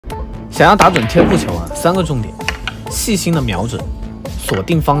想要打准贴库球啊，3个重点：细心的瞄准、锁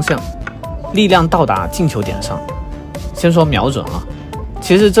定方向、力量到达进球点上。先说瞄准啊，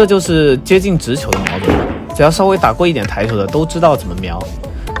其实这就是接近直球的瞄准，只要稍微打过一点台球的都知道怎么瞄，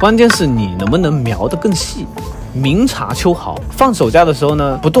关键是你能不能瞄得更细。明察秋毫，放手架的时候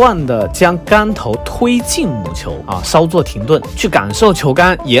呢，不断的将杆头推进母球啊，稍作停顿，去感受球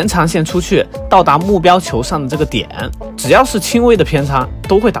杆延长线出去到达目标球上的这个点，只要是轻微的偏差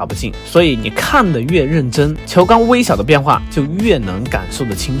都会打不进。所以你看得越认真，球杆微小的变化就越能感受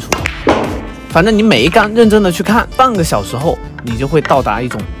得清楚。反正你每一杆认真的去看，半个小时后你就会到达一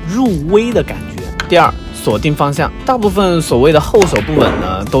种入微的感觉。第二，锁定方向，大部分所谓的后手不稳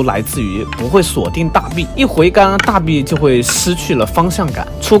呢，都来自于不会锁定大臂，一回杆大臂就会失去了方向感，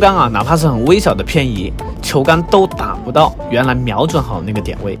出杆啊，哪怕是很微小的偏移，球杆都打不到原来瞄准好那个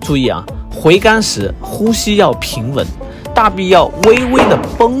点位。注意啊，回杆时呼吸要平稳，大臂要微微的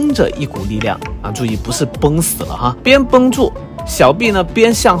绷着一股力量啊，注意不是绷死了哈，边绷住。小臂呢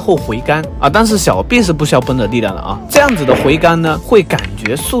边向后回杆啊，但是小臂是不需要绷着力量的啊。这样子的回杆呢，会感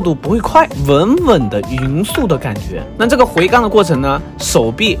觉速度不会快，稳稳的匀速的感觉。那这个回杆的过程呢，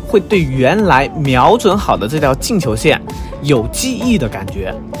手臂会对原来瞄准好的这条进球线有记忆的感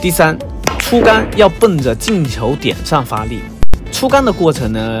觉。第三，出杆要奔着进球点上发力。出杆的过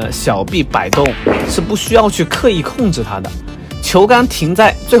程呢，小臂摆动是不需要去刻意控制它的。球杆停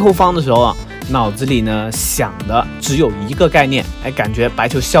在最后方的时候啊，脑子里呢想的只有一个概念，感觉白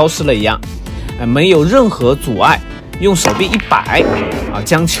球消失了一样，没有任何阻碍，用手臂一摆啊，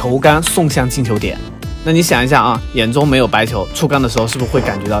将球杆送向进球点。那你想一下啊，眼中没有白球，出杆的时候是不是会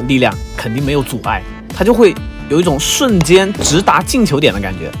感觉到力量肯定没有阻碍，它就会有一种瞬间直达进球点的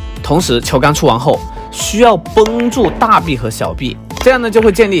感觉。同时球杆出完后需要绷住大臂和小臂，这样呢就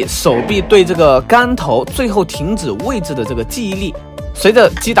会建立手臂对这个杆头最后停止位置的这个记忆力。随着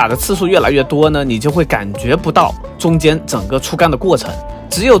击打的次数越来越多呢，你就会感觉不到中间整个出杆的过程，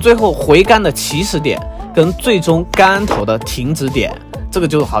只有最后回杆的起始点跟最终杆头的停止点，这个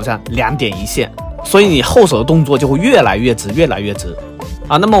就好像2点一线，所以你后手的动作就会越来越直，越来越直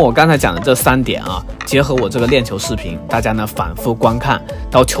啊。那么我刚才讲的这3点啊，结合我这个练球视频，大家呢反复观看，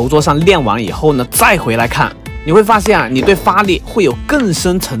到球桌上练完以后呢，再回来看，你会发现啊，你对发力会有更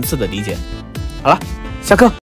深层次的理解。好了，下课。